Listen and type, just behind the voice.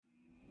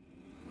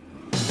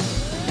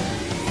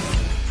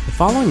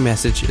following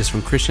message is from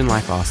Christian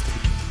Life Austin.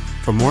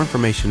 For more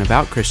information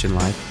about Christian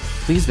Life,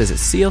 please visit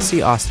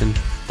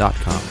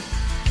clcaustin.com.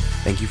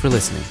 Thank you for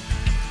listening.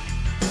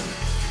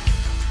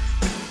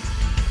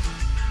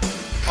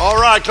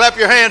 All right, clap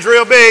your hands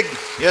real big.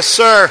 Yes,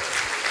 sir.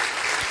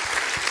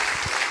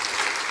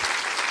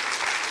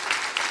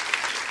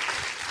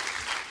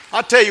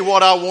 I'll tell you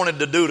what I wanted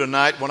to do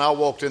tonight when I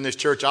walked in this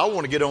church. I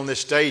want to get on this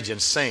stage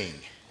and sing.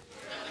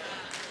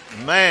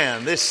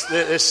 Man, this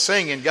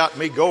singing got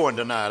me going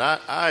tonight.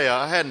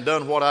 I hadn't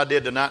done what I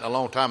did tonight in a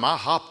long time. I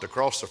hopped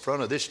across the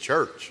front of this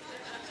church.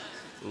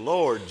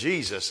 Lord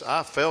Jesus,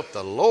 I felt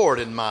the Lord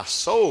in my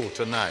soul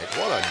tonight.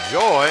 What a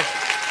joy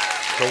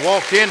to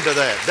walk into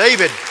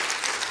that.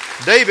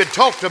 David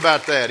talked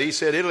about that. He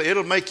said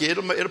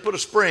it'll put a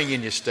spring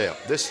in your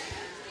step.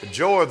 The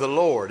joy of the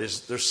Lord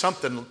there's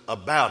something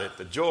about it.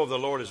 The joy of the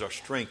Lord is our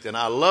strength, and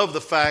I love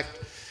the fact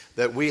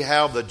that we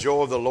have the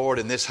joy of the Lord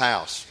in this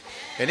house.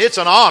 And it's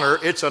an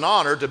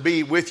honor to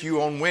be with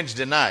you on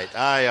Wednesday night.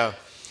 I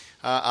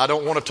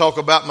don't want to talk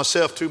about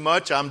myself too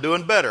much. I'm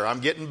doing better. I'm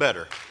getting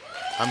better.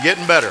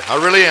 I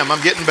really am.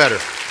 I'm getting better.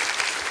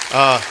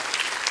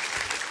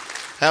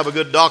 Have a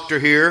good doctor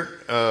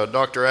here.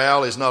 Dr.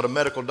 Al is not a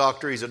medical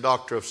doctor. He's a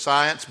doctor of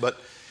science, but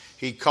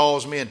he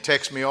calls me and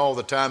texts me all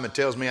the time and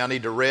tells me I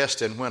need to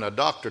rest. And when a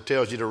doctor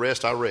tells you to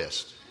rest, I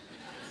rest.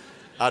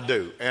 I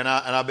do. And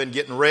I've been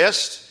getting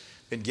rest.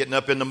 Been getting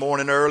up in the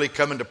morning early,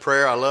 coming to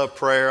prayer. I love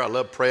prayer. I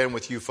love praying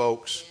with you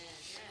folks.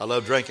 I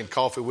love drinking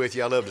coffee with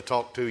you. I love to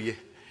talk to you.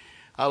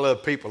 I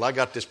love people. I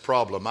got this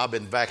problem. I've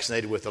been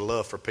vaccinated with a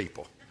love for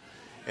people.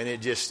 And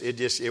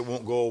it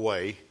won't go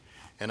away.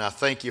 And I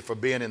thank you for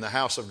being in the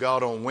house of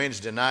God on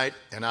Wednesday night.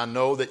 And I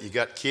know that you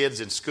got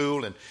kids in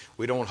school and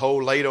we don't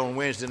hold late on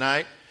Wednesday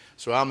night.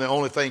 So I'm the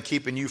only thing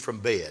keeping you from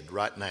bed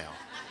right now.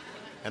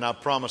 And I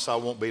promise I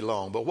won't be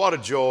long. But what a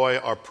joy.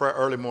 Our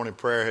early morning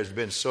prayer has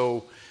been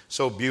so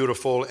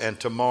beautiful. And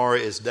tomorrow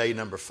is day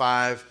number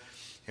 5.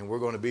 And we're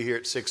going to be here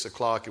at 6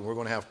 o'clock and we're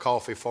going to have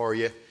coffee for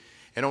you.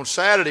 And on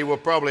Saturday we'll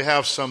probably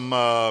have some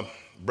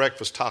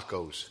breakfast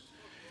tacos.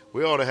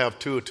 We ought to have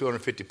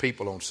 250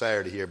 people on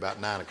Saturday here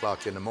about 9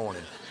 o'clock in the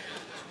morning.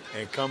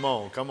 And come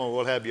on,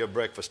 we'll have you a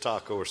breakfast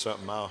taco or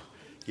something. I'll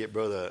get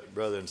brother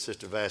and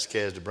sister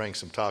Vasquez to bring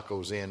some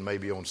tacos in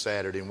maybe on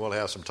Saturday, and we'll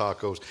have some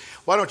tacos.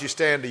 Why don't you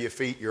stand to your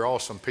feet? You're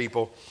awesome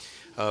people.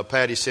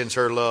 Patty sends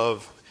her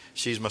love.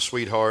 She's my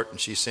sweetheart, and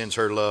she sends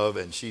her love,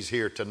 and she's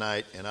here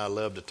tonight, and I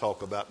love to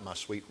talk about my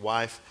sweet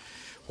wife.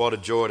 What a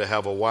joy to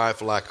have a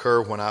wife like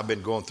her when I've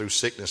been going through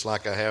sickness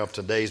like I have.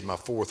 Today's my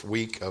 4th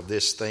week of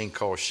this thing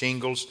called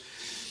shingles.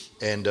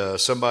 And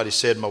somebody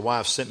said my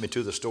wife sent me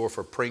to the store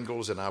for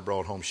Pringles and I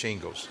brought home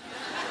shingles.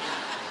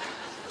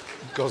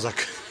 Because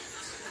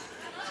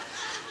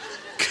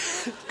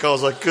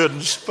I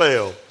couldn't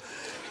spell.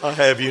 I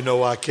have you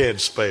know I can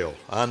spell.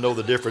 I know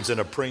the difference in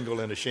a Pringle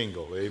and a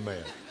shingle.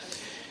 Amen.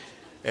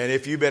 And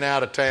if you've been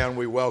out of town,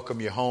 we welcome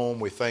you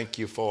home. We thank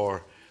you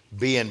for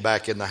being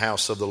back in the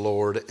house of the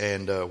Lord,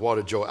 and what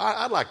a joy.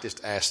 I'd like to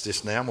ask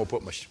this now. I'm going to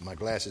put my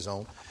glasses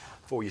on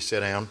before you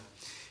sit down.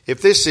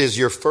 If this is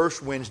your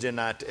first Wednesday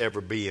night to ever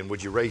be in,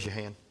 would you raise your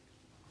hand?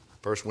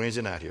 First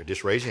Wednesday night here.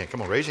 Just raise your hand.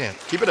 Come on, raise your hand.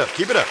 Keep it up.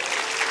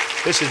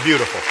 This is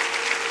beautiful.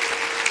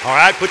 All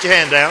right, put your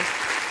hand down.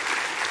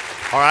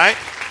 All right.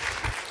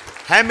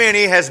 How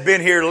many has been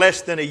here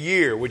less than a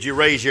year? Would you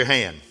raise your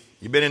hand?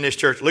 You've been in this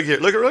church. Look here.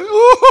 Look at it.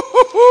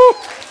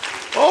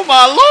 Oh,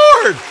 my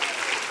Lord.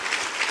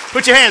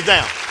 Put your hands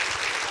down.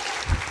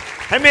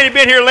 How many have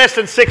been here less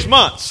than 6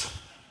 months?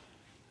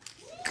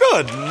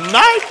 Good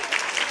night.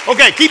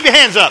 Okay, keep your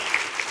hands up.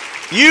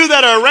 You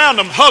that are around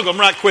them, hug them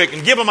right quick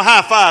and give them a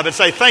high five and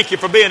say thank you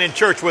for being in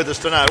church with us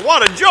tonight.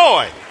 What a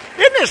joy.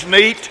 Isn't this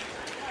neat?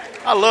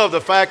 I love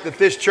the fact that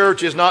this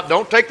church is not,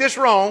 don't take this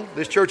wrong,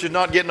 this church is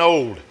not getting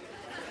old.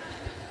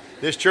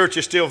 This church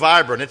is still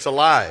vibrant. It's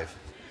alive.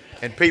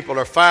 And people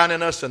are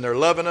finding us and they're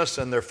loving us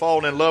and they're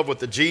falling in love with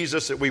the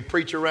Jesus that we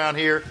preach around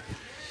here.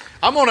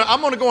 I'm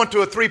gonna go into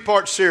a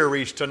 3-part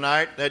series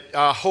tonight that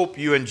I hope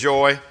you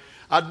enjoy.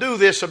 I do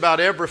this about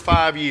every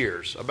 5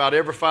 years.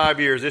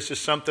 This is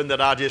something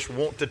that I just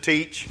want to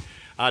teach.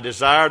 I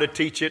desire to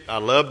teach it. I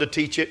love to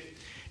teach it.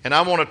 And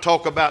I want to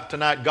talk about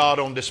tonight God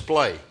on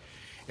display.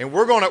 And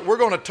we're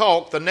gonna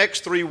talk the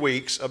next 3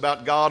 weeks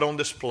about God on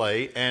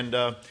display. And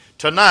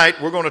tonight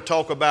we're going to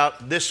talk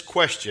about this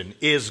question: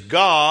 is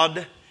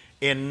God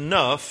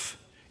enough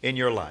in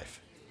your life?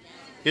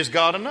 Is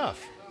God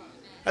enough?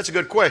 That's a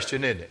good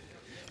question, isn't it?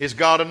 Is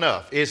God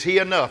enough? Is He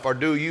enough? Or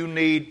do you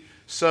need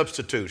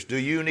substitutes? Do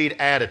you need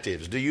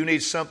additives? Do you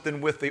need something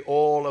with the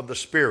oil of the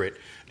Spirit?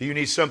 Do you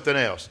need something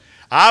else?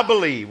 I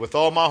believe with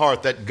all my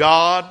heart that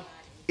God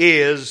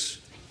is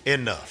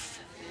enough.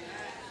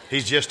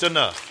 He's just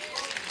enough.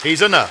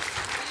 He's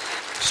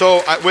enough.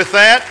 So with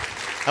that,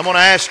 I'm going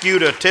to ask you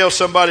to tell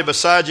somebody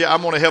beside you,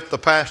 I'm going to help the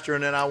pastor,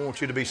 and then I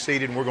want you to be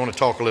seated, and we're going to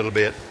talk a little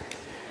bit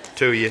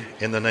to you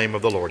in the name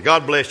of the Lord.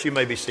 God bless you. You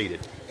may be seated.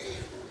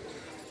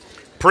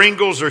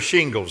 Pringles or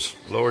shingles,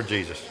 Lord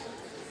Jesus.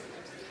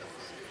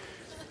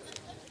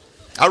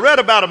 I read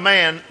about a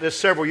man this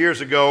several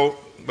years ago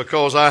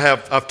because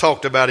I've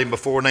talked about him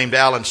before, named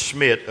Alan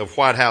Schmidt of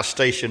White House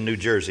Station, New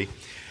Jersey.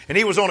 And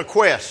he was on a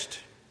quest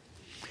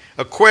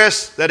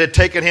that had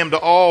taken him to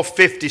all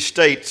 50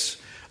 states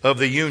of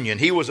the Union.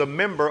 He was a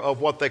member of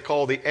what they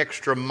call the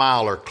Extra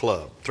Miler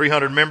Club.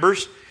 300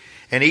 members,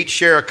 and each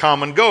share a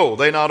common goal.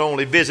 They not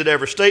only visit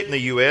every state in the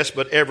U.S.,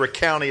 but every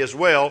county as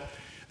well.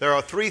 There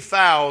are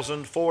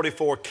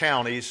 3,044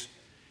 counties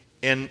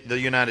in the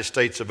United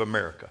States of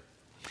America.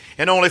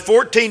 And only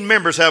 14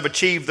 members have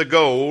achieved the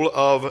goal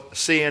of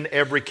seeing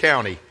every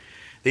county.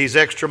 These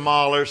extra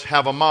milers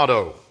have a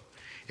motto,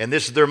 and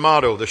this is their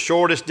motto: the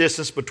shortest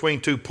distance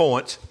between 2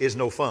 points is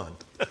no fun.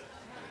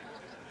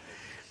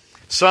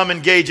 Some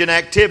engage in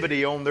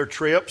activity on their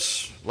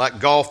trips, like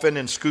golfing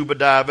and scuba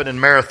diving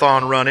and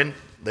marathon running.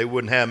 They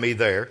wouldn't have me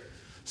there.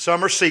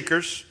 Some are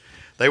seekers.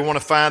 They want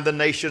to find the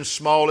nation's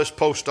smallest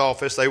post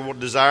office. They will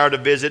desire to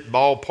visit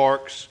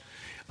ballparks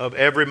of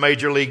every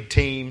major league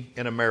team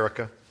in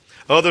America.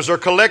 Others are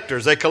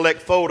collectors. They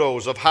collect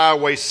photos of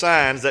highway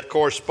signs that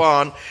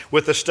correspond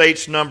with the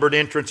state's numbered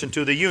entrance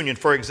into the Union.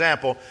 For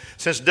example,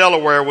 since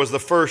Delaware was the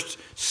first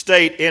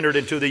state entered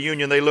into the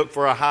Union, they look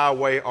for a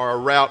highway or a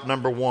route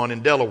number 1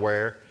 in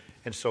Delaware,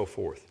 and so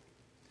forth.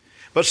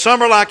 But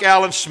some are like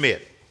Alan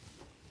Schmidt.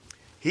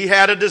 He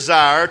had a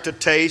desire to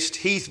taste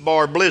Heath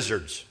Bar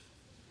blizzards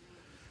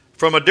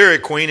from a Dairy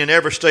Queen in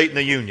every state in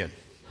the Union.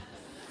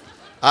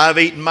 I've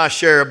eaten my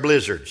share of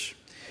blizzards.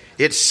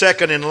 It's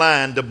second in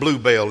line to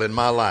Bluebell in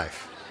my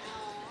life.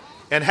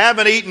 And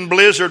having eaten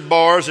blizzard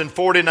bars in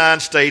 49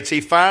 states, he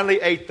finally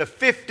ate the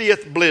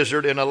 50th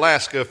blizzard in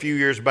Alaska a few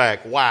years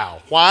back.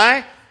 Wow.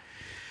 Why?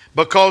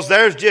 Because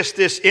there's just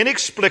this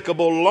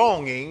inexplicable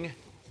longing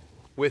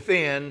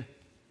within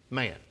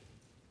man.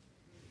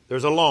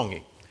 There's a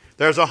longing.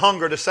 There's a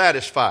hunger to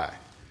satisfy.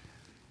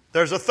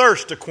 There's a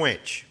thirst to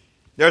quench.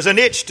 There's an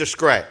itch to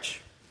scratch.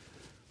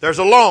 There's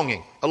a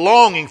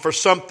longing for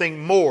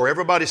something more.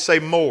 Everybody say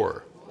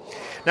more.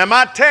 Now,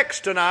 my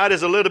text tonight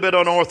is a little bit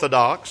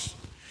unorthodox.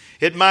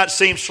 It might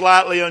seem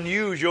slightly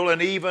unusual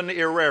and even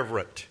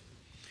irreverent.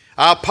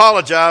 I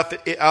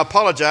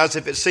apologize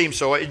if it seems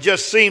so. It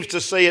just seems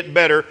to say it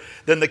better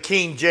than the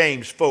King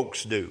James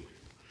folks do.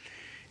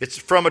 It's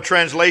from a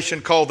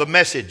translation called The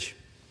Message.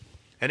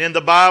 And in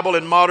the Bible,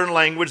 in modern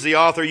language, the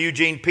author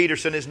Eugene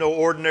Peterson is no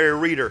ordinary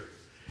reader.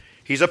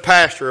 He's a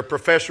pastor, a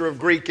professor of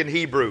Greek and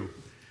Hebrew,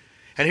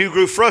 and who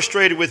grew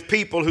frustrated with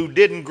people who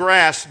didn't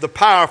grasp the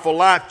powerful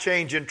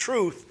life-changing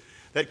truth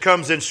that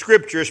comes in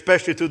Scripture,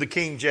 especially through the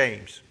King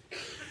James.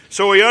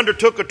 So he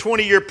undertook a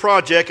 20-year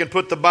project and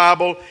put the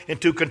Bible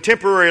into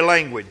contemporary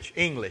language,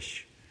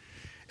 English.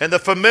 And the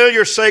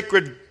familiar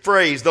sacred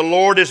phrase, "The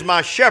Lord is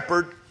my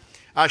shepherd,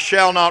 I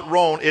shall not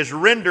want," is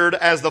rendered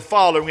as the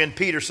following in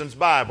Peterson's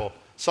Bible.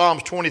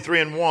 Psalms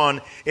 23:1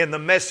 in the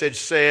Message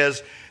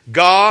says,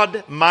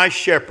 "God, my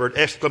shepherd, !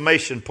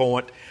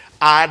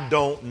 I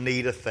don't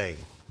need a thing."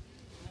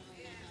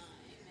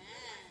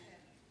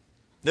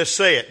 Let's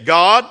say it.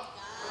 God,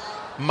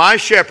 my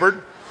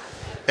shepherd, !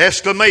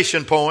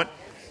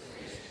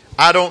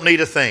 I don't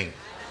need a thing.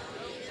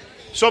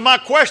 So my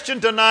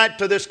question tonight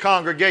to this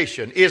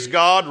congregation, is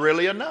God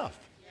really enough?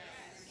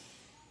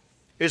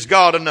 Is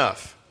God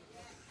enough?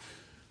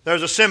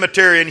 There's a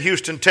cemetery in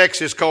Houston,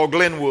 Texas called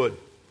Glenwood.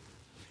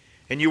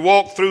 And you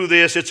walk through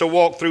this, it's a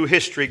walk through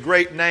history.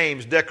 Great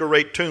names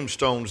decorate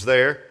tombstones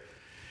there.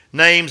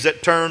 Names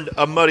that turned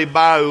a muddy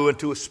bayou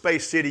into a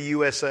space city,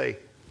 USA.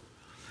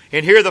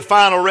 And here the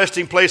final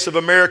resting place of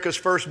America's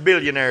first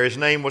billionaire. His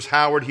name was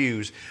Howard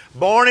Hughes.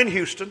 Born in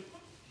Houston,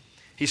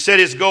 he set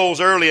his goals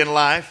early in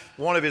life.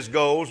 One of his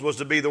goals was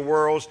to be the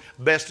world's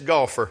best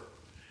golfer.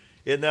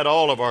 Isn't that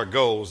all of our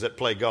goals that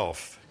play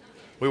golf?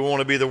 We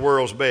want to be the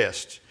world's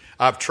best.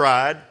 I've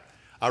tried.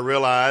 I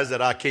realized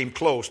that I came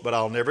close, but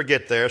I'll never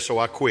get there, so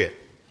I quit.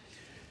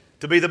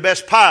 To be the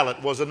best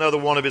pilot was another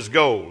one of his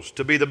goals.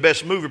 To be the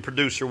best movie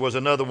producer was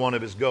another one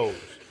of his goals.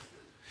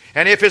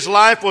 And if his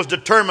life was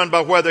determined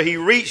by whether he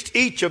reached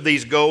each of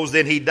these goals,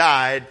 then he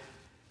died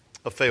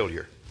a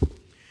failure.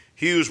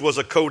 Hughes was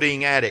a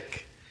codeine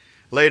addict.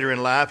 Later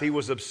in life, he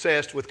was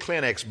obsessed with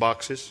Kleenex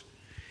boxes.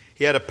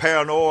 He had a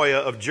paranoia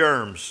of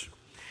germs.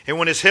 And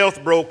when his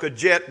health broke, a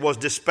jet was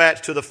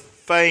dispatched to the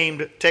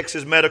famed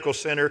Texas Medical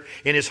Center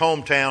in his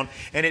hometown,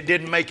 and it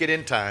didn't make it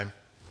in time.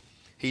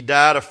 He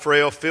died a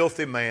frail,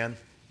 filthy man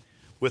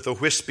with a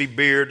wispy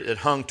beard that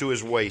hung to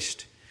his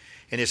waist,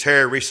 and his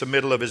hair reached the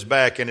middle of his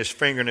back, and his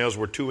fingernails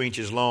were 2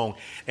 inches long,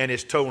 and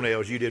his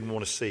toenails you didn't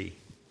want to see.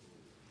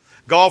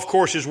 Golf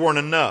courses weren't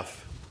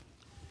enough.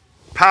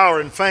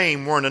 Power and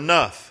fame weren't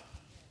enough.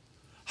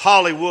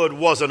 Hollywood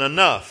wasn't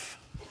enough.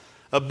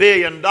 $1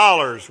 billion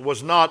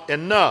was not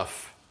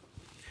enough.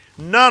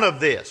 None of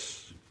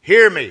this,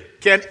 hear me,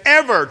 can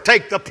ever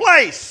take the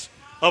place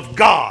of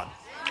God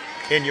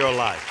in your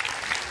life.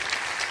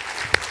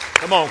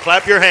 Come on,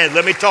 clap your hands.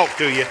 Let me talk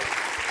to you.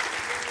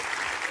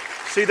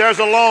 See, there's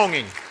a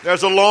longing.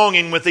 There's a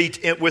longing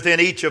within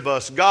each of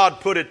us.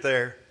 God put it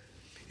there.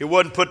 It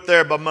wasn't put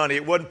there by money.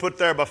 It wasn't put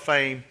there by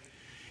fame.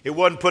 It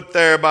wasn't put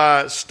there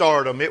by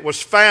stardom. It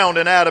was found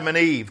in Adam and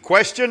Eve.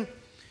 Question?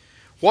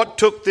 What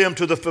took them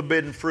to the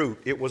forbidden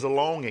fruit? It was a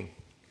longing.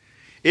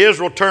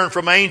 Israel turned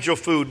from angel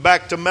food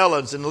back to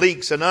melons and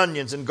leeks and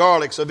onions and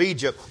garlics of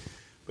Egypt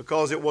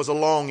because it was a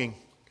longing.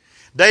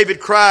 David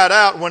cried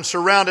out when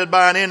surrounded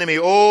by an enemy,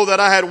 "Oh, that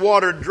I had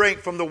water and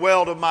drink from the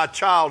well of my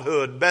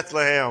childhood,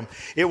 Bethlehem."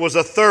 It was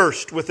a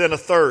thirst within a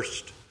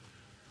thirst.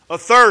 A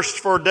thirst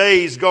for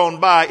days gone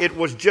by. It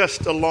was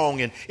just a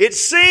longing. It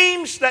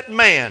seems that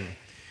man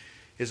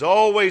is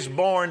always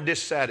born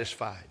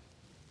dissatisfied.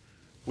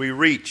 We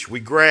reach, we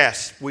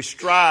grasp, we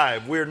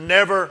strive. We're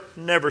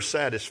never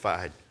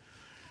satisfied.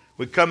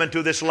 We come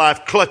into this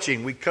life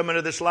clutching. We come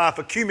into this life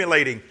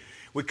accumulating.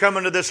 We come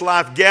into this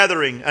life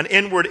gathering. An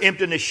inward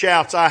emptiness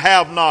shouts, "I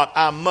have not,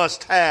 I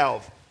must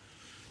have."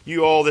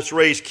 You all that's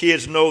raised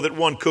kids know that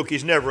one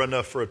cookie's never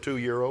enough for a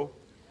 2-year-old.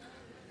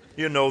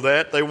 You know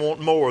that. They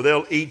want more.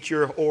 They'll eat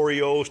your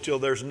Oreos till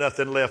there's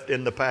nothing left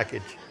in the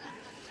package.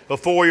 A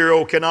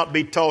 4-year-old cannot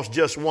be tossed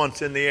just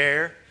once in the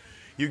air.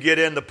 You get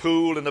in the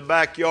pool in the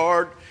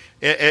backyard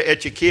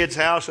at your kid's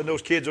house, and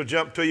those kids will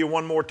jump to you,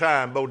 "One more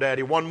time, Bo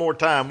Daddy, one more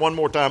time,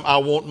 I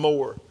want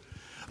more."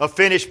 A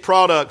finished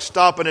product,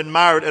 stop and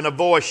admire it, and a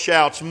voice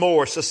shouts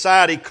more.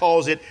 Society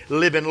calls it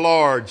living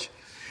large.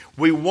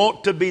 We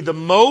want to be the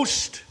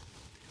most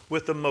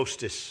with the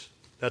mostest.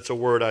 That's a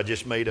word I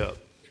just made up.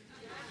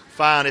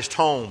 Finest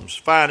homes,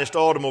 finest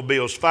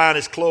automobiles,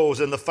 finest clothes,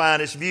 and the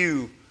finest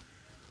view.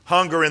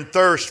 Hunger and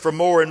thirst for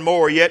more and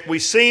more, yet we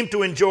seem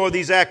to enjoy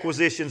these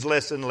acquisitions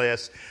less and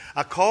less.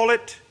 I call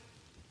it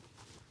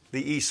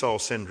the Esau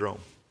syndrome.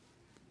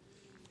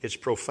 It's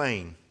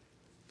profane.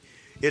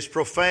 It's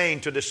profane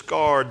to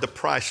discard the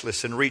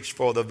priceless and reach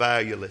for the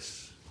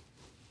valueless.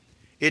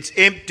 It's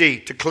empty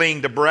to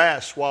cling to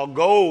brass while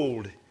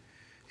gold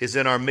is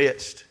in our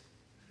midst.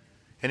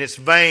 And it's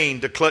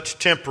vain to clutch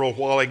temporal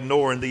while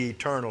ignoring the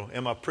eternal.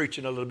 Am I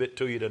preaching a little bit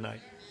to you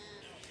tonight?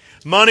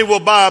 Money will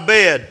buy a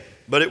bed,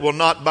 but it will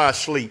not buy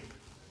sleep.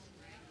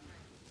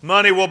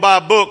 Money will buy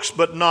books,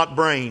 but not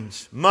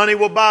brains. Money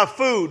will buy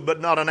food, but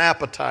not an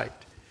appetite.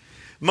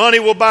 Money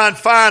will buy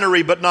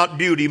finery, but not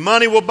beauty.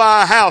 Money will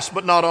buy a house,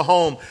 but not a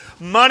home.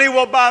 Money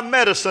will buy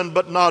medicine,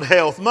 but not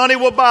health. Money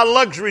will buy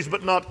luxuries,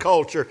 but not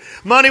culture.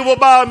 Money will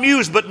buy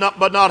amusement,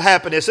 but not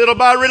happiness. It'll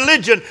buy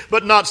religion,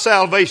 but not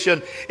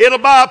salvation. It'll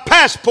buy a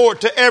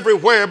passport to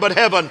everywhere but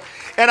heaven.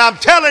 And I'm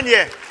telling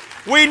you,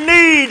 we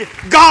need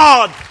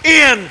God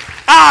in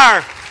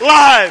our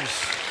lives.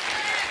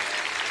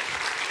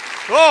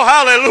 Oh,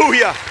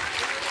 hallelujah.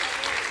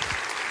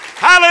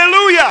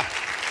 Hallelujah.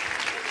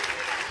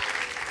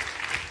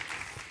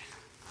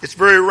 It's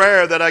very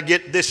rare that I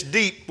get this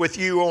deep with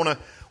you on a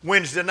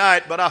Wednesday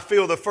night, but I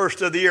feel the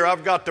first of the year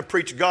I've got to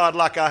preach God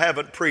like I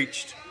haven't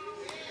preached.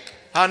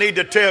 I need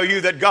to tell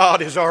you that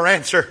God is our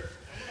answer.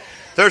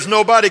 There's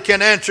nobody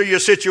can answer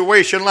your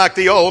situation like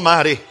the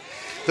Almighty.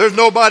 There's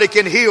nobody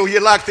can heal you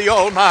like the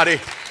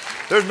Almighty.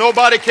 There's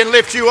nobody can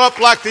lift you up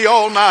like the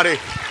Almighty.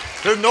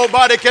 There's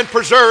nobody can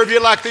preserve you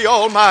like the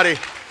Almighty.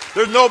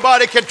 There's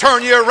nobody can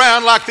turn you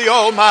around like the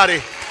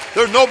Almighty.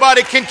 There's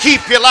nobody can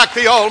keep you like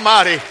the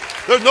Almighty.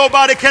 There's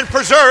nobody can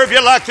preserve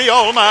you like the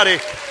Almighty.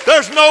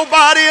 There's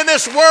nobody in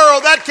this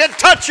world that can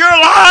touch your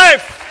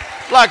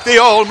life like the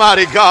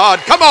Almighty God.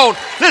 Come on,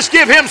 let's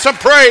give Him some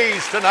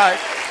praise tonight.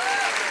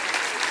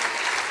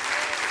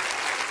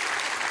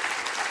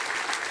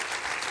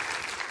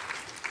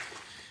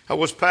 I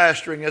was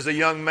pastoring as a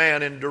young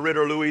man in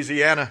DeRidder,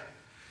 Louisiana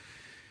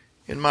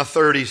in my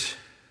 30s.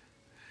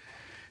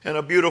 And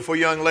a beautiful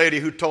young lady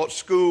who taught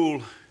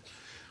school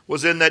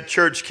was in that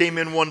church, came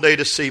in one day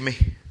to see me.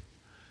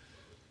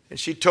 And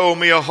she told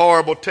me a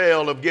horrible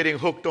tale of getting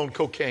hooked on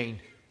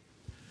cocaine.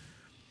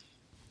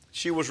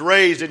 She was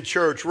raised in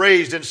church,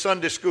 raised in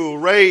Sunday school,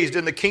 raised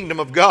in the kingdom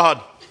of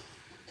God.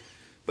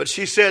 But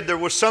she said there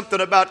was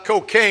something about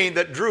cocaine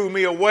that drew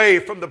me away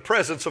from the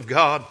presence of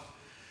God.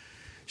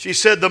 She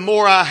said the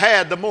more I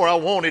had, the more I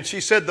wanted. She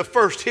said the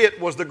first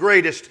hit was the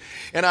greatest,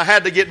 and I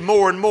had to get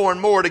more and more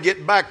and more to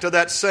get back to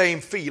that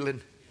same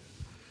feeling.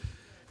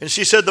 And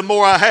she said the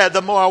more I had,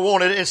 the more I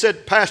wanted. And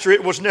said, "Pastor,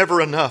 it was never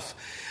enough.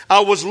 I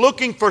was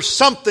looking for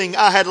something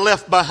I had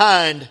left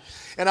behind."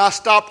 And I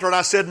stopped her and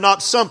I said,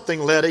 "Not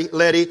something,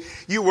 Letty.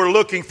 You were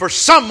looking for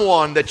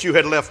someone that you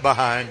had left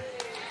behind."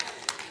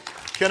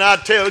 Can I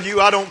tell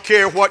you, I don't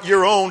care what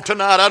you're on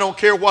tonight. I don't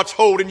care what's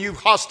holding you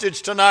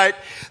hostage tonight.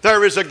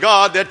 There is a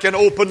God that can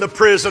open the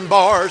prison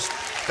bars.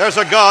 There's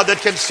a God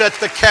that can set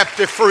the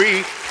captive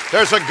free.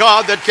 There's a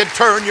God that can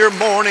turn your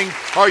morning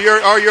or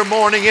your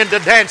morning into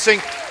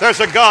dancing. There's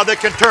a God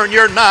that can turn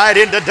your night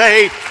into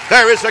day.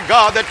 There is a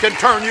God that can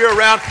turn you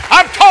around.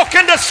 I'm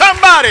talking to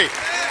somebody.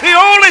 The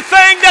only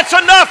thing that's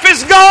enough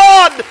is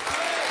God.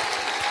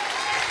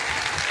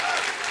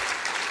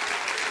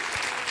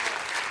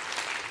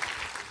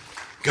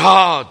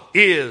 God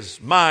is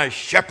my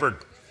shepherd.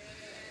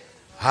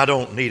 I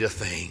don't need a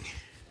thing.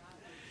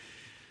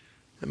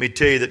 Let me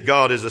tell you that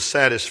God is a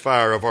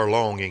satisfier of our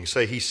longing.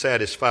 Say, He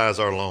satisfies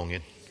our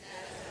longing.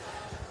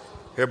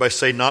 Everybody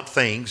say, not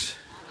things.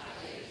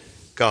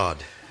 God.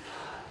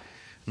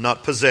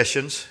 Not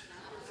possessions.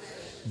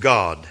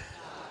 God.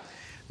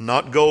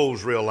 not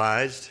goals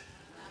realized,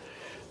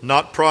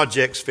 not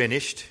projects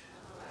finished,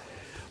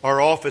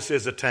 or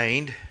offices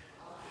attained.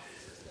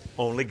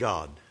 Only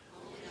God.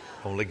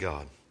 Only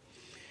God.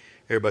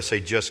 Everybody say,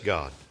 just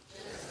God.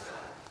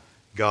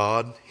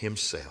 God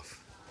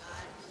Himself.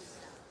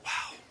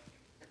 Wow.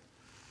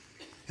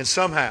 And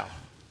somehow,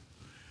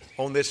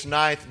 on this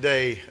 9th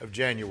day of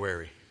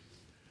January,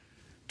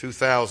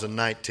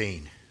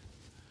 2019,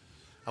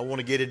 I want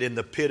to get it in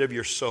the pit of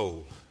your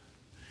soul.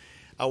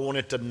 I want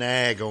it to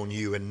nag on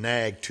you and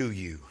nag to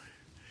you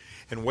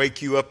and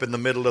wake you up in the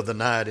middle of the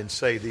night and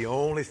say, the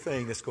only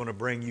thing that's going to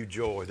bring you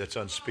joy that's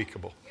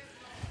unspeakable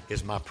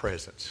is my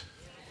presence.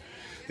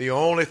 The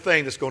only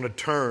thing that's going to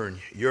turn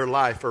your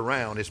life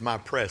around is my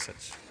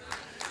presence.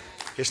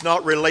 It's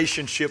not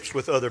relationships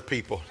with other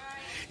people.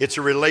 It's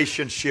a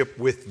relationship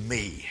with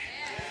me.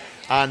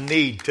 I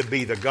need to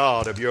be the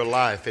God of your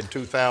life in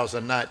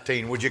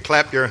 2019. Would you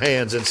clap your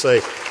hands and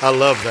say, I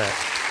love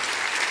that.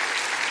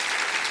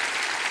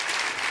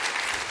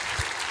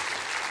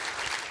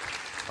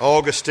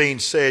 Augustine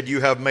said,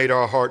 you have made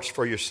our hearts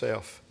for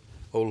yourself,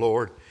 O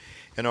Lord,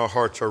 and our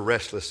hearts are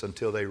restless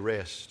until they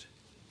rest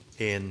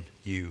in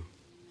you.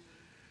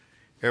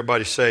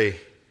 Everybody say,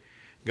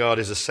 God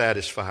is a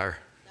satisfier.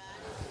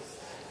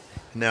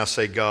 Now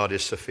say, God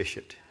is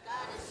sufficient.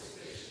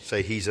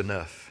 Say, He's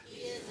enough.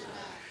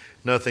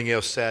 Nothing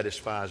else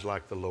satisfies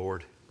like the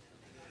Lord.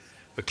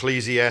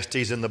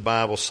 Ecclesiastes in the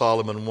Bible,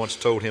 Solomon once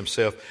told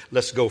himself,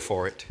 let's go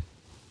for it.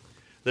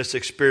 Let's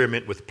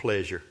experiment with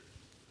pleasure.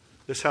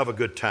 Let's have a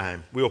good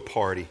time. We'll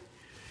party.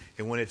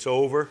 And when it's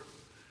over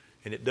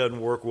and it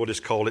doesn't work, we'll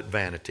just call it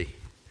vanity.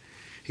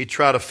 He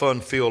tried a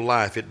fun-filled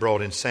life. It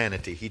brought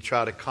insanity. He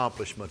tried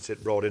accomplishments.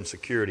 It brought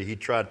insecurity. He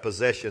tried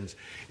possessions.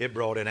 It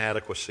brought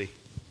inadequacy.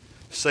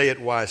 Say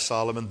it wise,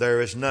 Solomon.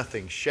 There is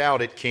nothing.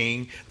 Shout it,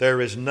 King. There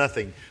is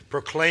nothing.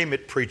 Proclaim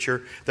it,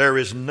 preacher. There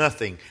is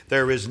nothing.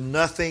 There is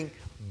nothing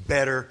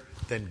better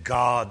than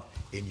God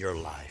in your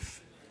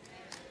life.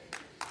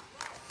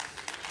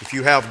 If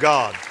you have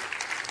God,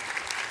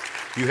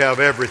 you have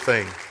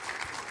everything.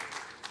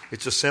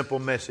 It's a simple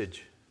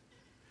message.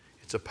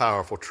 It's a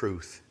powerful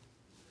truth.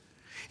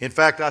 In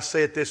fact, I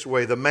say it this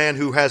way. The man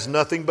who has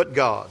nothing but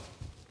God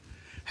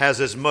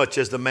has as much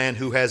as the man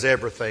who has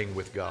everything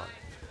with God.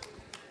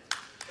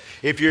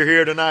 If you're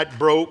here tonight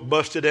broke,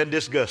 busted, and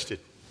disgusted,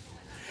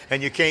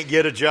 and you can't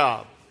get a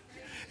job,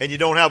 and you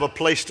don't have a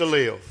place to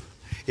live,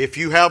 if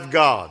you have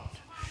God,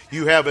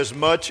 you have as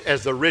much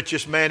as the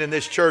richest man in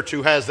this church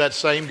who has that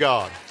same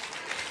God.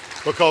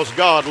 Because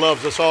God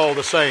loves us all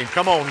the same.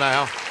 Come on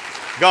now.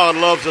 God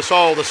loves us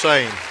all the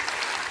same.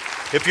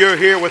 If you're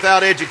here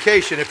without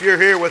education, if you're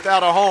here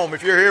without a home,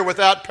 if you're here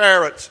without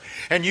parents,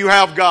 and you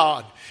have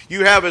God,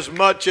 you have as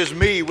much as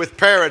me with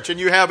parents, and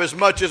you have as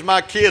much as my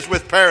kids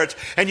with parents,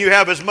 and you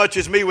have as much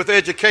as me with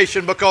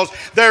education, because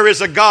there is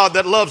a God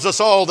that loves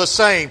us all the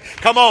same.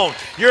 Come on,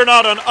 you're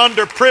not an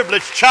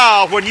underprivileged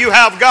child when you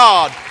have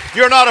God.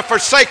 You're not a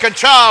forsaken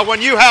child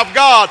when you have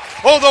God.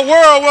 Oh, the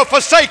world will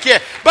forsake you,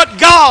 but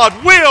God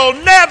will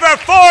never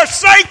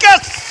forsake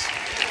us.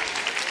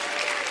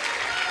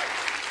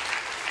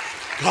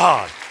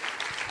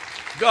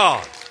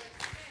 God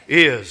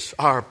is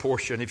our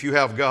portion. If you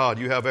have God,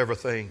 you have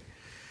everything.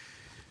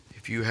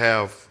 If you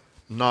have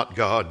not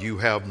God, you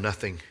have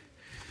nothing.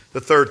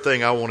 The third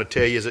thing I want to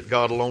tell you is that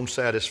God alone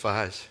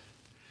satisfies.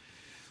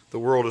 The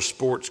world of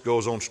sports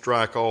goes on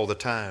strike all the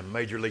time.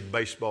 Major League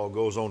Baseball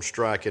goes on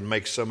strike and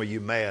makes some of you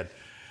mad.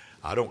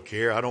 I don't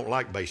care. I don't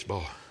like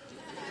baseball.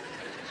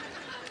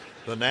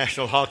 The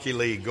National Hockey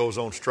League goes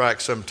on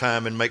strike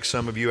sometime and makes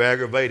some of you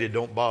aggravated.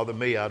 Don't bother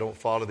me. I don't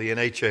follow the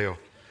NHL.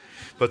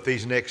 But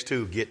these next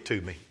two get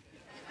to me.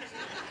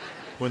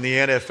 When the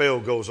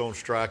NFL goes on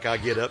strike, I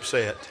get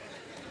upset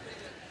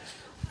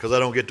because I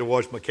don't get to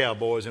watch my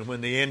Cowboys. And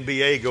when the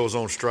NBA goes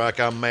on strike,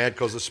 I'm mad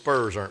because the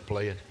Spurs aren't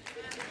playing.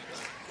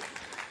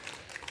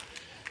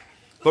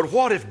 But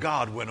what if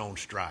God went on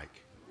strike?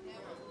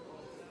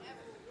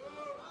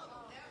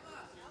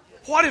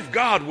 What if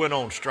God went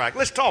on strike?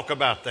 Let's talk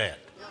about that.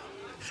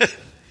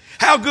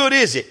 How good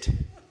is it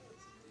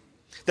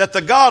that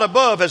the God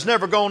above has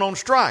never gone on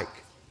strike?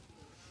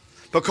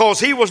 Because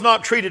He was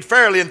not treated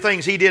fairly in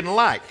things He didn't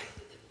like.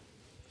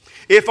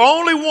 If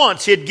only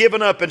once He had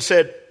given up and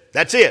said,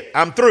 that's it,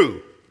 I'm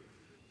through.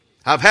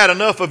 I've had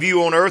enough of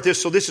you on earth,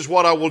 so this is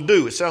what I will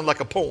do. It sounds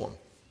like a poem.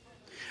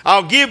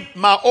 I'll give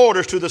my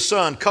orders to the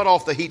sun, cut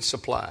off the heat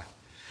supply.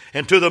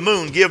 And to the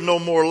moon, give no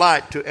more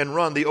light and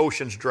run the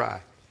oceans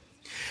dry.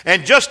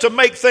 And just to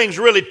make things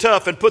really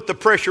tough and put the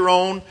pressure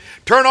on,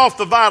 turn off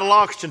the vital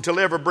oxygen till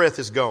every breath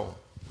is gone.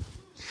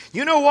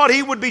 You know what?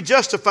 He would be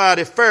justified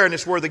if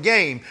fairness were the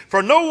game.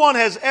 For no one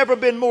has ever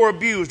been more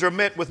abused or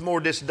met with more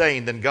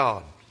disdain than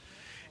God.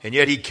 And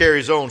yet He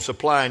carries on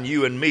supplying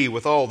you and me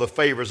with all the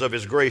favors of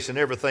His grace and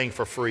everything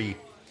for free.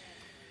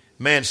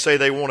 Men say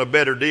they want a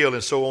better deal,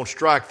 and so on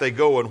strike they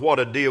go. And what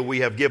a deal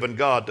we have given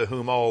God, to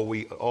whom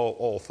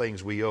all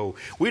things we owe.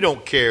 We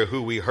don't care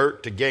who we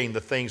hurt to gain the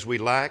things we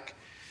lack.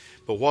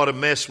 But what a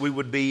mess we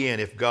would be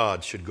in if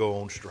God should go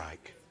on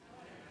strike.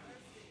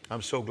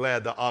 I'm so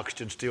glad the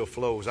oxygen still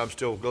flows. I'm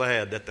still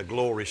glad that the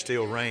glory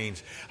still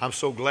reigns. I'm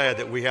so glad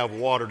that we have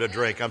water to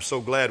drink. I'm so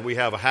glad we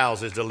have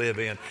houses to live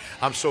in.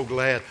 I'm so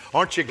glad.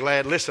 Aren't you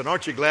glad? Listen,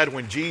 aren't you glad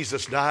when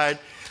Jesus died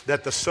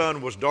that the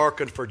sun was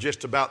darkened for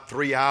just about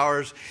 3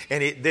 hours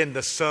and then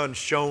the sun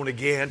shone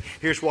again?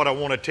 Here's what I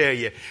want to tell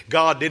you.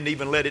 God didn't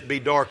even let it be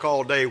dark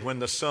all day when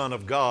the Son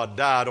of God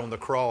died on the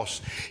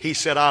cross. He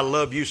said, I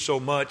love you so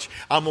much,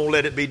 I'm going to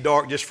let it be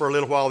dark just for a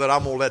little while, that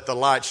I'm going to let the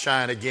light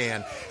shine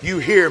again. You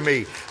hear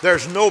me?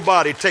 There's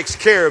nobody takes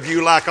care of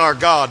you like our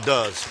God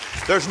does.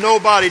 There's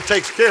nobody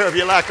takes care of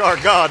you like our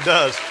God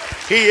does.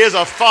 He is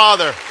a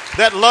Father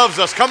that loves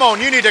us. Come on,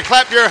 you need to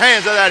clap your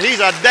hands at that. He's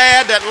a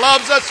dad that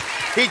loves us.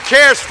 He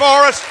cares for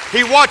us.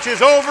 He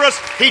watches over us.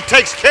 He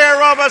takes care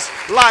of us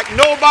like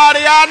nobody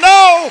I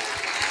know.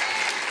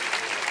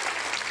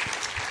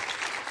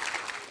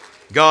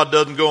 God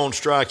doesn't go on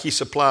strike. He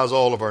supplies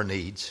all of our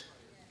needs.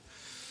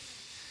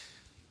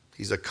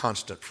 He's a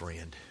constant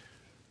friend.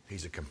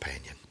 He's a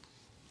companion.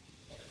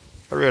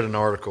 I read an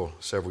article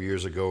several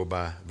years ago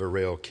by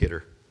Varel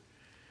Kidder.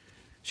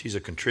 She's a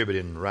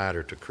contributing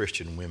writer to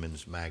Christian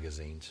women's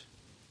magazines.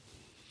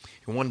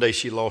 And one day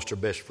she lost her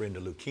best friend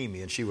to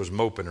leukemia, and she was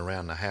moping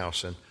around the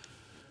house, and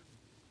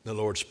the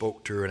Lord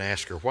spoke to her and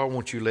asked her, why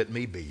won't you let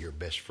me be your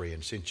best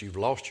friend? Since you've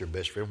lost your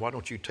best friend, why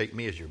don't you take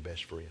me as your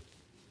best friend?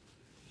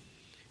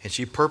 And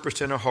she purposed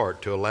in her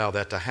heart to allow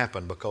that to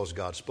happen because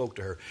God spoke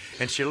to her.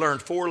 And she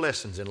learned 4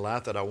 lessons in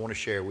life that I want to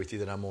share with you,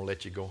 that I'm going to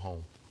let you go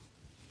home.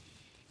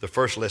 The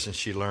first lesson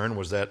she learned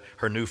was that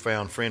her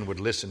newfound friend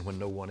would listen when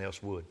no one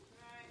else would.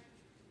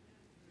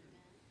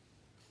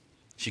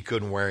 She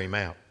couldn't wear him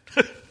out.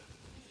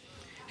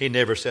 He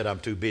never said,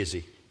 I'm too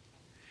busy.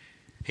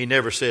 He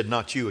never said,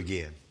 not you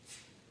again.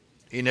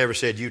 He never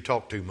said, you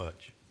talk too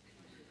much.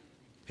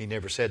 He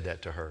never said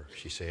that to her,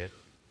 she said.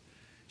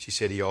 She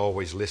said he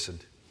always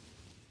listened.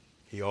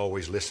 He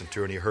always listened to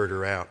her and he heard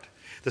her out.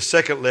 The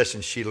second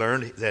lesson she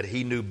learned, that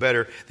he knew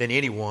better than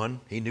anyone.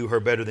 He knew her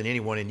better than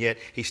anyone, and yet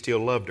he still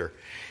loved her.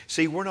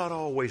 See, we're not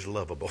always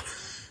lovable.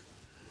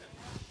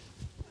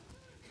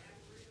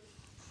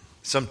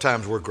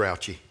 Sometimes we're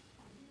grouchy.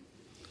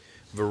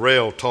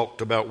 Varel talked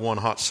about one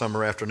hot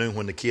summer afternoon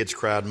when the kids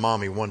cried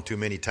mommy one too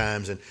many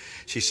times, and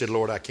she said,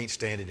 Lord, I can't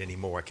stand it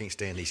anymore. I can't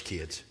stand these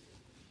kids.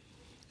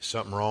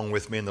 Something wrong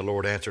with me? And the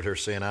Lord answered her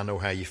saying, I know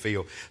how you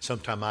feel.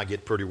 Sometimes I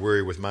get pretty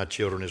worried with my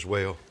children as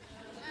well.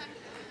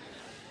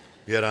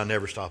 Yet I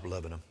never stop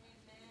loving them.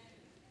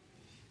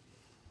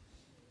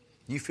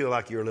 You feel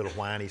like you're a little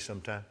whiny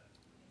sometimes?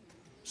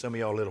 Some of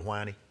y'all a little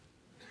whiny.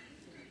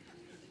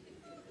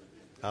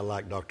 I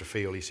like Dr.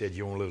 Phil. He said,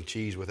 you want a little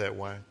cheese with that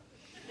wine?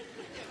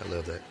 I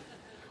love that.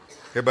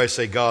 Everybody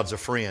say, God's a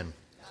friend.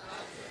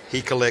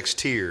 He collects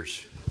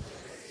tears.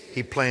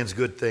 He plans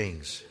good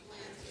things.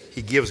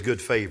 He gives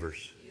good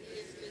favors.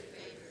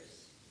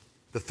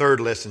 The third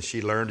lesson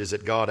she learned is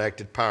that God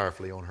acted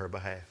powerfully on her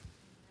behalf.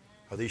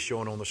 Are these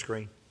showing on the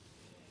screen?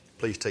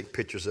 Please take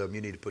pictures of them.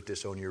 You need to put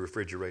this on your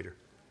refrigerator.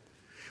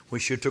 When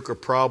she took her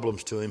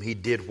problems to him, he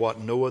did what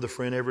no other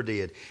friend ever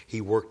did. He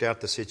worked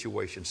out the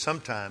situation.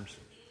 Sometimes,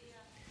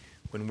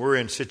 when we're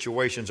in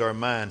situations, our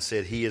mind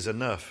said, he is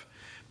enough.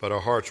 But our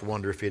hearts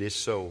wonder if it is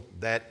so.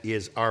 That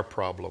is our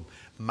problem.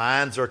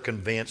 Minds are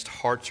convinced,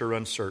 hearts are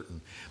uncertain.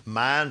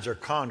 Minds are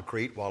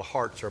concrete while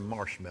hearts are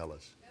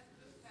marshmallows.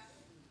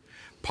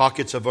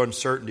 Pockets of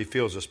uncertainty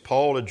fills us.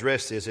 Paul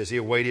addressed this as he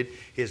awaited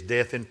his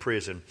death in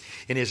prison.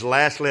 In his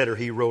last letter,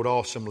 he wrote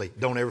awesomely.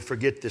 Don't ever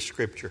forget this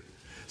scripture.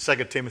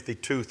 2 Timothy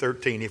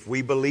 2:13. If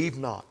we believe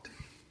not,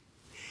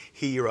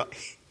 he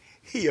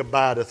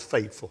abideth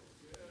faithful.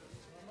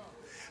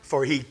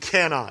 For he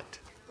cannot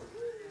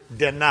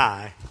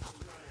deny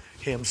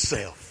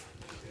himself.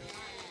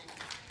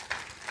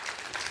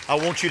 I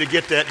want you to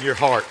get that in your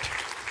heart.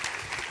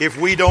 If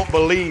we don't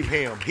believe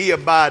him, he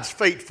abides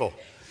faithful,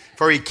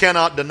 for he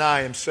cannot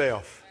deny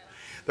himself.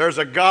 There's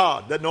a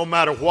God that no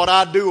matter what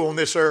I do on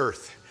this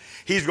earth,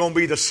 he's going to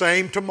be the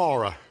same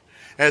tomorrow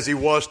as he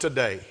was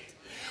today.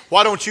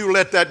 Why don't you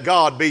let that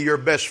God be your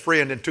best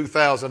friend in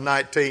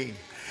 2019?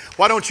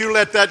 Why don't you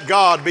let that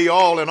God be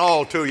all in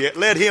all to you?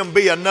 Let him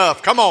be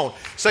enough. Come on.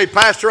 Say,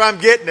 Pastor, I'm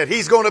getting it.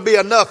 He's going to be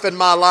enough in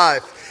my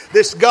life.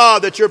 This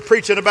God that you're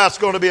preaching about is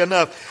going to be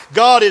enough.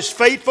 God is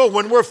faithful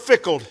when we're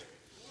fickle.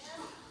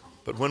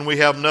 But when we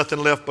have nothing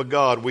left but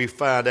God, we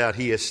find out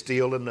he is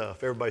still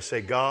enough. Everybody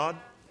say, God,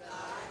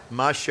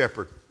 my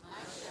shepherd.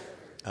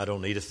 I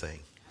don't need a thing.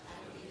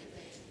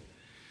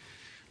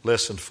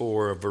 Lesson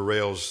 4 of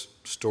Varel's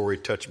story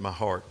touched my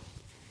heart.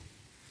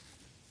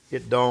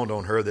 It dawned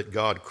on her that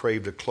God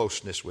craved a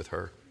closeness with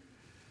her.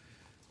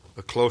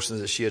 A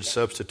closeness that she had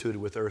substituted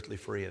with earthly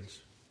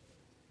friends.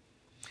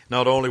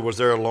 Not only was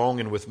there a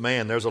longing with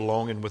man, there's a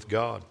longing with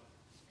God.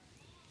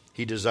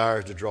 He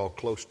desires to draw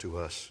close to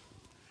us.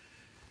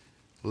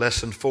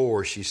 Lesson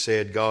 4, she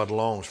said, God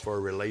longs for a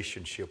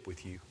relationship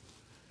with you.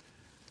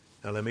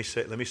 Now let me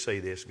say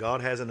this.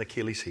 God has an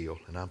Achilles heel,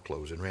 and I'm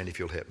closing. Randy, if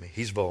you'll help me.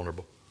 He's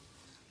vulnerable.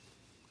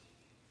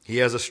 He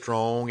has a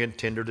strong and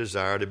tender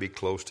desire to be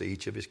close to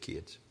each of his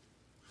kids.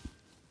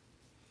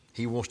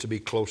 He wants to be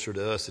closer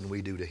to us than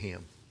we do to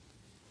Him.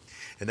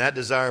 And that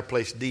desire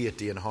placed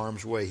deity in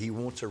harm's way. He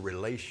wants a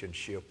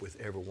relationship with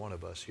every one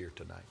of us here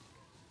tonight.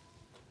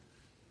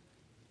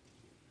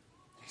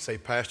 Say,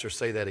 Pastor,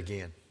 say that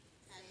again.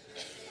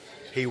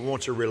 He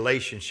wants a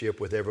relationship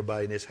with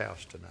everybody in this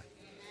house tonight.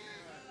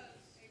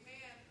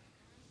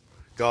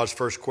 God's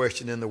first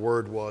question in the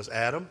Word was,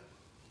 Adam,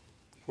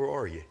 where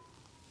are you?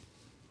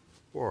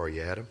 Where are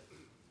you, Adam?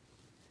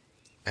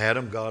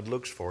 Adam, God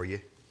looks for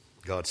you.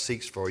 God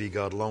seeks for you.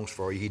 God longs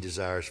for you. He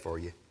desires for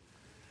you.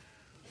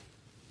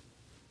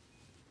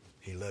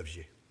 He loves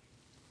you.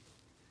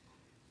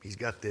 He's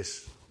got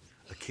this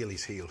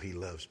Achilles heel. He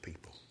loves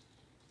people.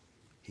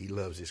 He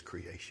loves His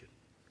creation.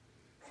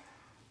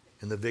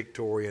 In the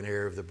Victorian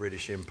era of the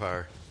British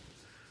Empire,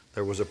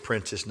 there was a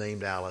princess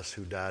named Alice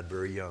who died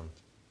very young.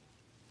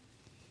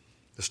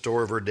 The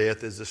story of her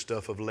death is the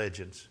stuff of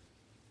legends.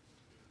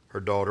 Her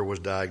daughter was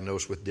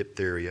diagnosed with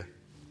diphtheria,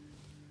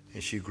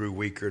 and she grew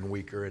weaker and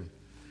weaker, and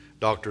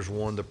doctors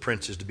warned the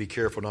princess to be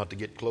careful not to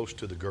get close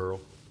to the girl.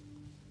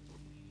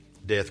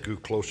 Death grew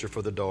closer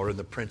for the daughter, and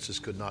the princess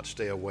could not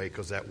stay away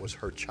because that was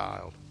her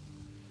child.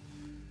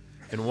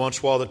 And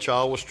once while the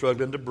child was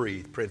struggling to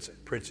breathe,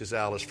 Princess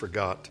Alice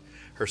forgot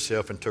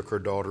herself and took her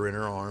daughter in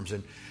her arms,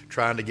 and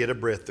trying to get a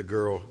breath, the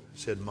girl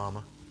said,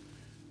 Mama,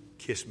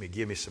 kiss me,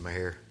 give me some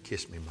air,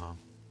 kiss me, Mom.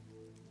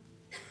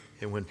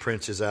 And when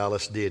Princess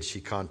Alice did,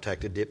 she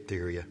contacted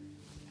diphtheria,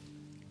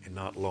 and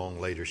not long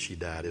later she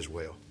died as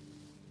well.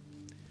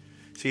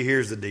 See,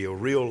 here's the deal.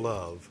 Real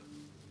love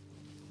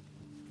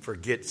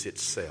forgets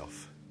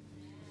itself.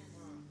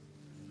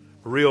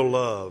 Real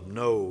love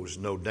knows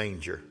no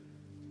danger,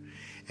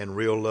 and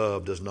real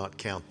love does not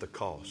count the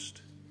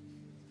cost.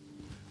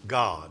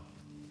 God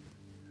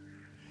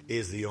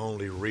is the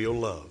only real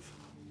love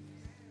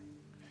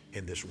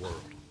in this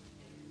world.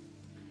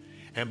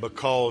 And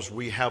because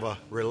we have a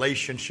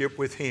relationship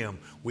with Him,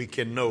 we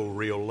can know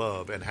real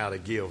love and how to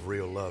give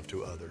real love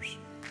to others.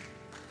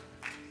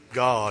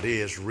 God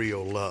is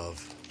real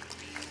love.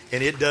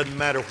 And it doesn't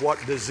matter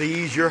what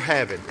disease you're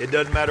having. It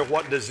doesn't matter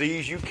what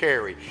disease you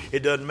carry. It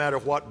doesn't matter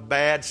what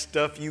bad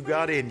stuff you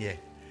got in you.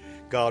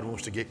 God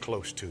wants to get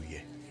close to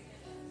you.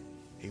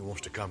 He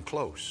wants to come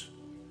close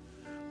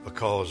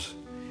because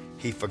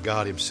He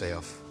forgot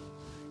Himself.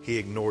 He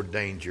ignored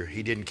danger.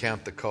 He didn't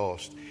count the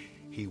cost.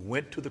 He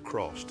went to the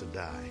cross to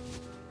die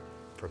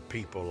for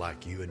people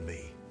like you and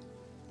me.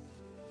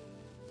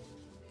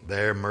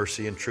 There,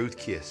 mercy and truth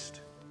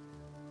kissed,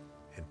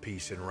 and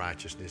peace and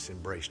righteousness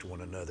embraced one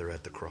another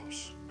at the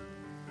cross.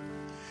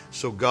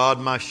 So God,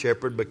 my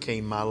shepherd,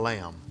 became my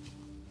lamb.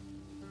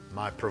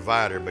 My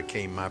provider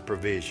became my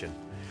provision,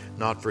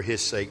 not for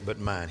His sake but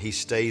mine. He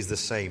stays the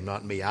same,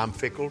 not me. I'm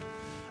fickle.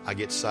 I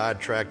get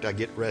sidetracked. I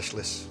get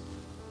restless.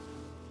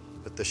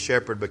 But the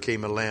shepherd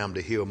became a lamb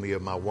to heal me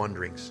of my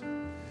wanderings.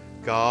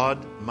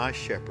 God, my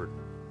shepherd,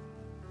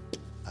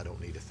 I don't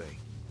need a thing.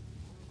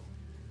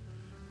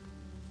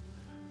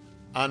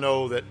 I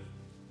know that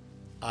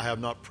I have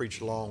not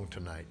preached long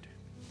tonight,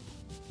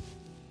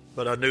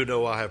 but I do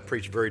know I have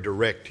preached very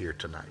direct here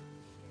tonight.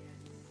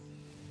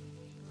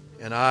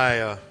 And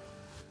I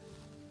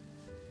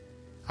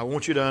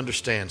want you to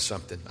understand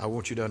something. I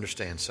want you to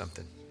understand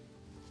something.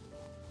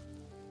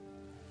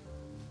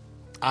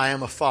 I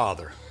am a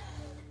father.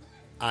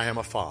 I am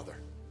a father.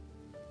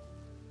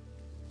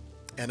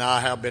 And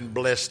I have been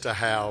blessed to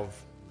have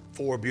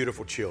 4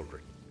 beautiful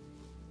children.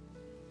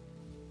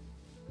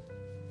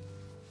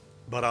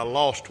 But I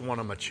lost one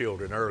of my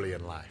children early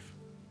in life.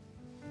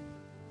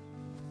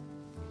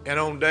 And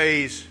on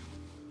days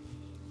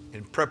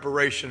in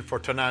preparation for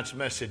tonight's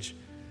message,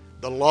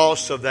 the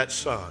loss of that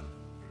son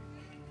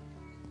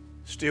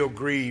still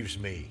grieves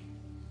me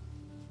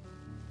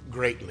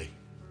greatly.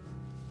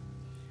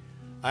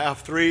 I have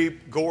 3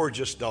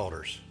 gorgeous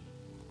daughters.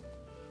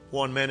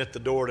 One man at the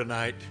door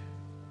tonight.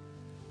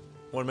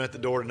 One man at the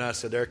door tonight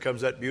said, there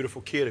comes that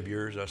beautiful kid of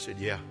yours. I said,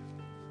 yeah,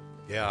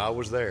 I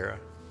was there.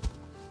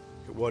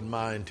 It wasn't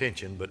my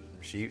intention, but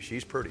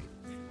she's pretty.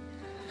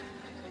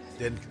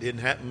 Didn't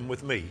happen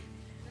with me.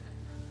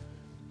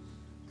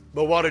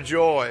 But what a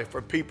joy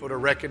for people to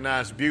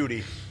recognize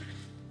beauty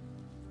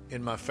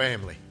in my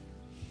family.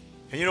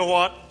 And you know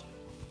what?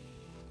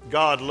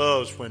 God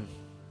loves when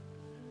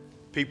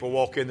people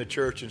walk in the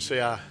church and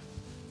say,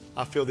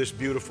 I feel this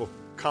beautiful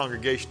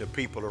congregation of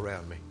people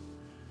around me.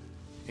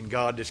 And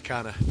God just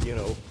kind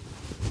of,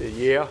 said,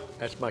 yeah,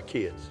 that's my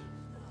kids.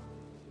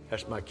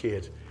 That's my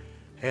kids.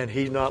 And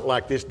He's not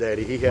like this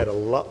daddy. He had a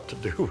lot to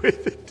do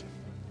with it.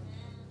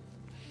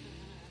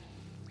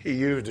 He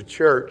used the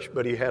church,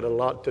 but He had a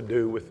lot to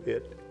do with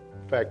it.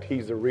 In fact,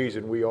 He's the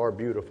reason we are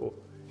beautiful.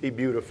 He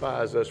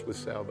beautifies us with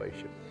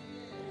salvation.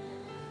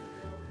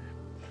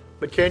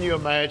 But can you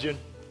imagine?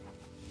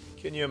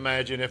 Can you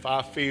imagine if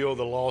I feel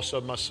the loss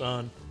of my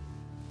son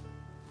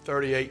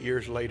 38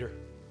 years later?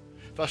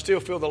 If I still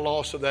feel the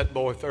loss of that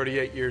boy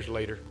 38 years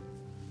later,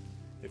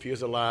 if he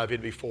was alive,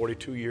 he'd be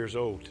 42 years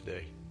old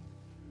today.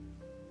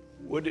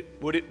 Would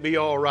it be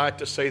all right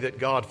to say that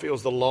God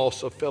feels the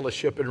loss of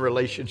fellowship and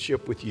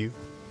relationship with you?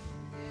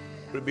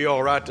 Would it be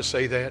all right to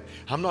say that?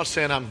 I'm not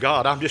saying I'm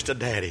God. I'm just a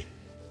daddy.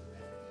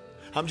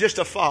 I'm just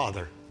a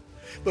father.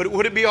 But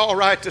would it be all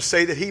right to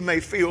say that he may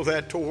feel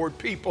that toward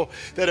people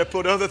that have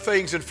put other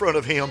things in front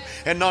of him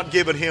and not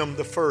given him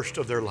the first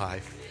of their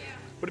life?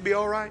 Would it be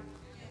all right?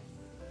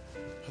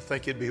 I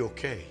think it'd be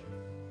okay.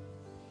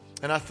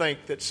 And I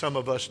think that some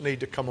of us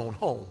need to come on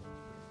home.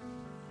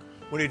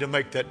 We need to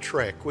make that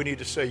trek. We need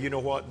to say, you know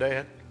what,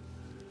 Dad?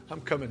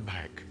 I'm coming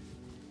back.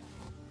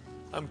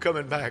 I'm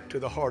coming back to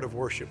the heart of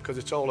worship because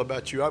it's all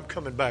about you. I'm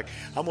coming back.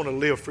 I'm going to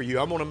live for you.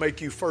 I'm going to make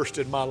you first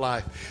in my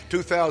life.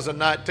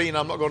 2019,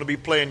 I'm not going to be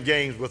playing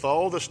games with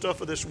all the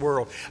stuff of this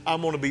world.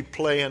 I'm going to be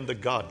playing the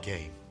God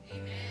game.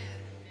 Amen.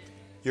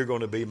 You're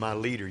going to be my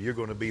leader. You're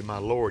going to be my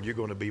Lord. You're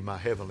going to be my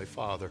Heavenly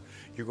Father.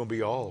 You're going to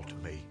be all to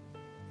me.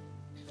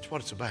 That's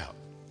what it's about.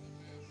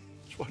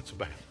 That's what it's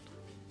about.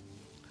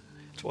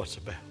 That's what it's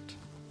about.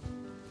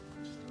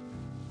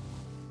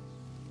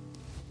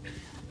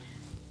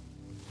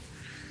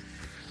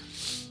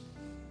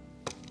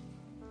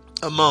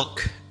 A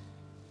monk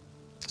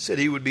said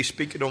he would be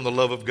speaking on the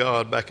love of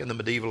God back in the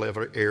medieval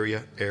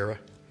era.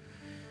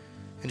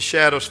 And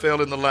shadows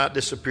fell and the light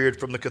disappeared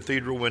from the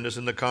cathedral windows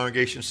and the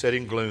congregation sat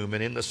in gloom.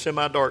 And in the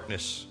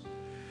semi-darkness,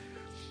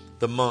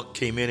 the monk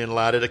came in and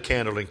lighted a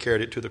candle and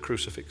carried it to the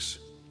crucifix.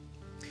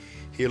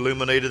 He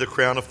illuminated the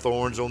crown of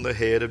thorns on the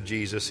head of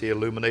Jesus. He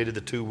illuminated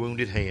the two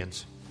wounded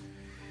hands.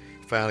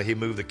 Finally, he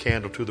moved the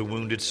candle to the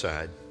wounded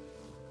side.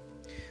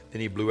 Then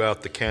he blew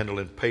out the candle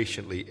and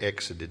patiently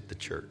exited the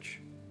church.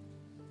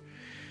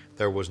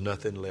 There was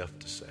nothing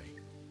left to say.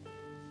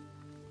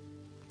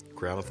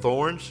 Crown of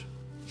thorns,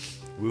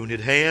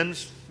 wounded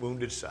hands,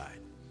 wounded side.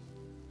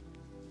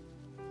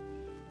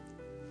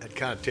 That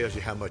kind of tells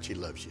you how much he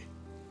loves you.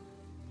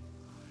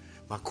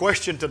 My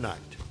question tonight,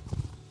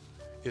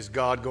 is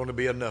God going to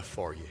be enough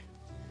for you?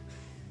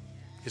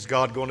 Is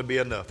God going to be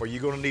enough? Are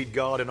you going to need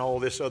God and all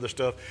this other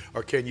stuff?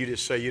 Or can you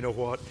just say, you know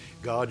what?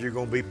 God, you're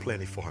going to be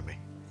plenty for me.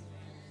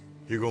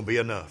 You're going to be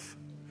enough.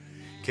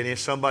 Can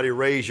somebody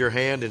raise your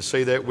hand and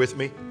say that with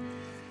me?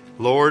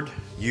 Lord,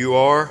 you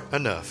are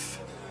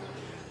enough.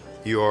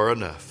 You are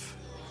enough.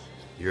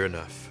 You're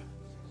enough.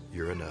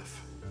 You're enough.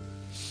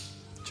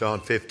 John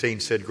 15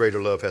 said,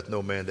 greater love hath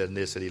no man than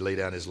this, that he lay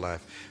down his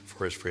life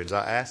for his friends.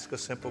 I ask a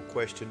simple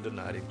question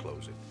tonight in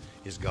closing.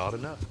 Is God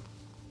enough?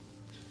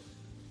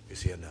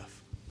 Is he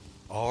enough?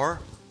 Or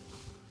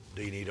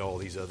do you need all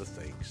these other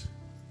things?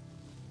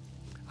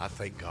 I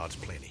think God's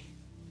plenty.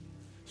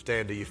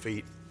 Stand to your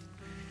feet.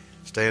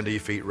 Stand to your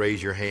feet,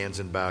 raise your hands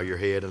and bow your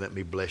head, and let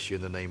me bless you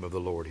in the name of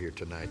the Lord here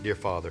tonight. Dear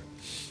Father,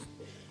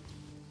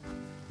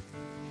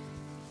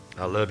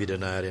 I love you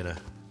tonight in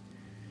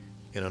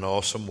an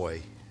awesome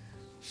way.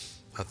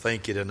 I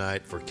thank you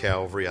tonight for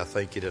Calvary. I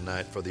thank you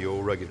tonight for the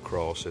old rugged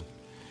cross.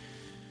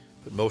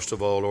 But most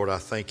of all, Lord, I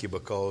thank you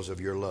because of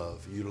your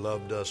love. You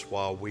loved us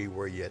while we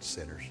were yet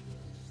sinners.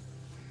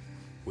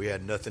 We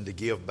had nothing to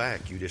give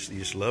back. You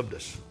just loved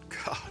us.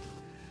 God,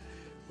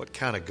 what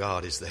kind of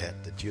God is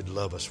that you'd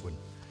love us when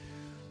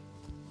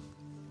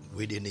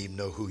we didn't even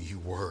know who you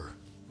were?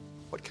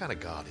 What kind of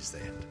God is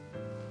that?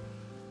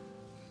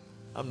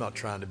 I'm not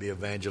trying to be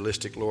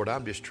evangelistic, Lord.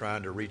 I'm just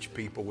trying to reach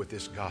people with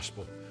this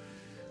gospel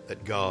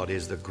that God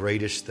is the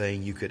greatest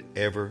thing you could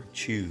ever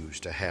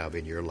choose to have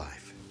in your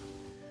life.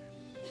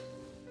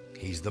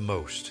 He's the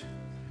most.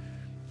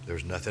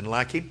 There's nothing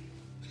like him.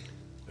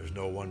 There's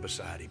no one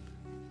beside him.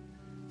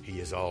 He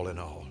is all in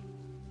all.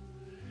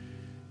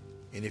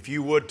 And if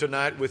you would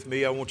tonight with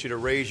me, I want you to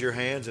raise your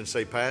hands and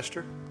say,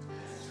 Pastor,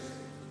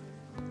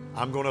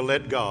 I'm going to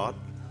let God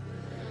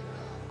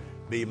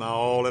be my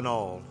all in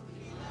all,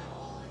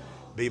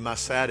 be my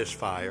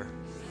satisfier,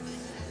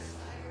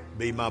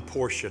 be my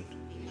portion,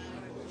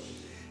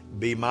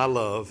 be my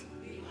love,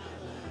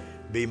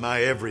 be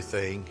my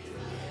everything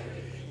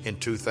in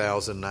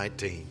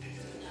 2019.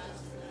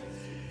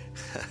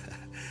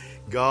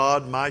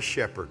 God, my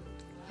shepherd,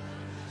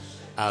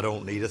 I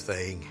don't need a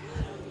thing.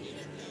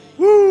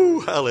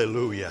 Woo!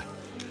 Hallelujah.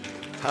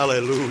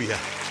 Hallelujah.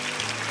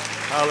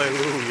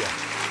 Hallelujah.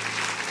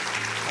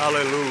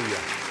 Hallelujah.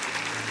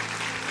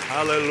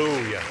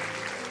 Hallelujah.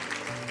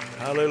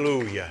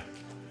 Hallelujah.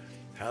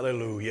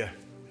 Hallelujah.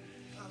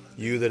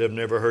 You that have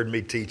never heard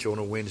me teach on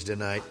a Wednesday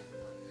night,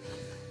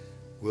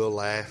 we'll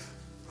laugh,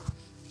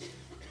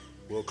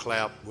 we'll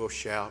clap, we'll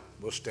shout,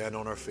 we'll stand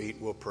on our feet,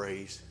 we'll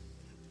praise.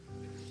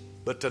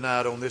 But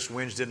tonight, on this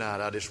Wednesday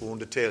night, I just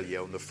wanted to tell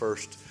you, on the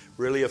first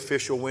really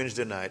official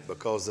Wednesday night,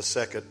 because the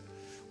second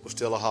was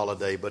still a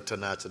holiday, but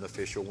tonight's an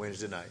official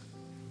Wednesday night,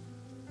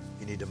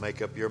 you need to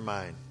make up your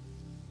mind.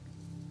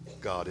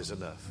 God is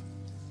enough.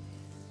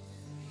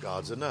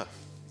 God's enough.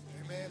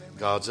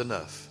 God's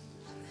enough.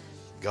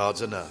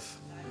 God's enough.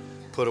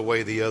 Put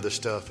away the other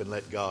stuff and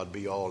let God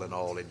be all in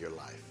all in your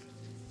life.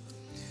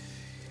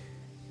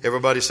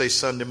 Everybody say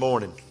Sunday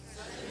morning.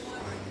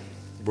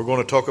 We're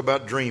going to talk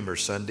about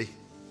dreamers Sunday.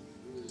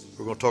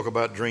 We're going to talk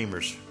about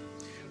dreamers.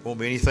 Won't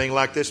be anything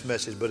like this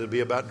message, but it'll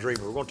be about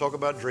dreamers. We're going to talk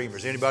about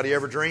dreamers. Anybody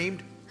ever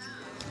dreamed?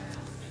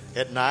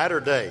 At night or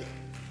day?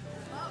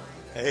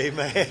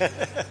 Amen.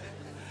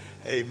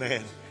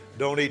 Amen.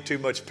 Don't eat too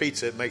much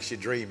pizza. It makes you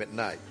dream at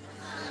night.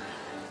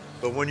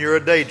 But when you're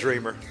a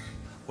daydreamer,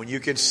 when you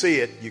can see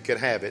it, you can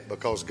have it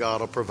because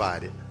God will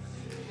provide it.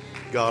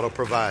 God will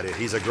provide it.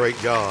 He's a great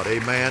God.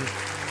 Amen.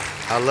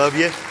 I love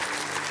you.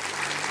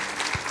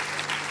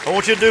 I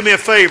want you to do me a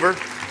favor.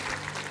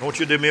 I want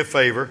you to do me a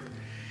favor.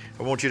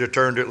 I want you to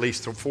turn to at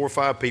least 4 or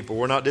 5 people.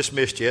 We're not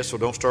dismissed yet, so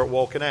don't start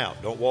walking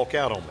out. Don't walk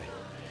out on me.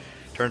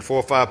 Turn to 4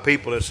 or 5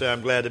 people and say,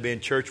 I'm glad to be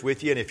in church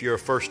with you. And if you're a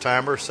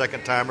first-timer,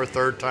 second-timer,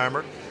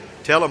 third-timer,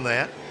 tell them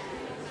that.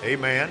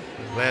 Amen.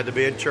 Glad to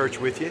be in church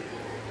with you.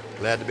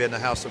 Glad to be in the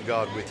house of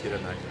God with you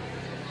tonight.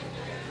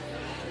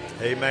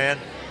 Amen.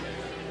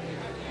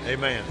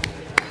 Amen.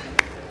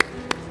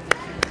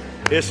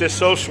 This is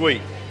so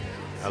sweet.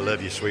 I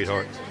love you,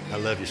 sweetheart. I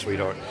love you,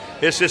 sweetheart.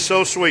 This is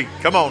so sweet.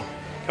 Come on.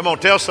 Come on,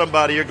 tell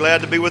somebody you're glad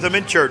to be with them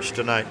in church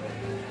tonight.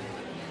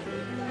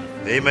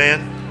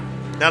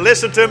 Amen. Now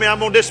listen to me. I'm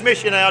going to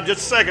dismiss you now just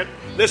a second.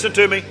 Listen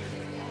to me.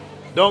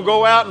 Don't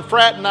go out and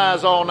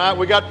fraternize all night.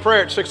 We got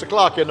prayer at 6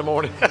 o'clock in the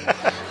morning.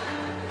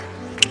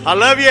 I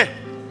love you.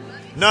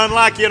 None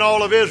like you in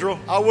all of Israel.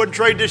 I wouldn't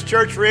trade this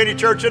church for any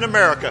church in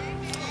America.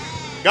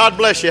 God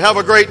bless you. Have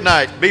a great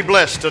night. Be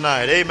blessed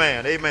tonight.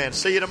 Amen. Amen.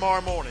 See you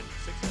tomorrow morning.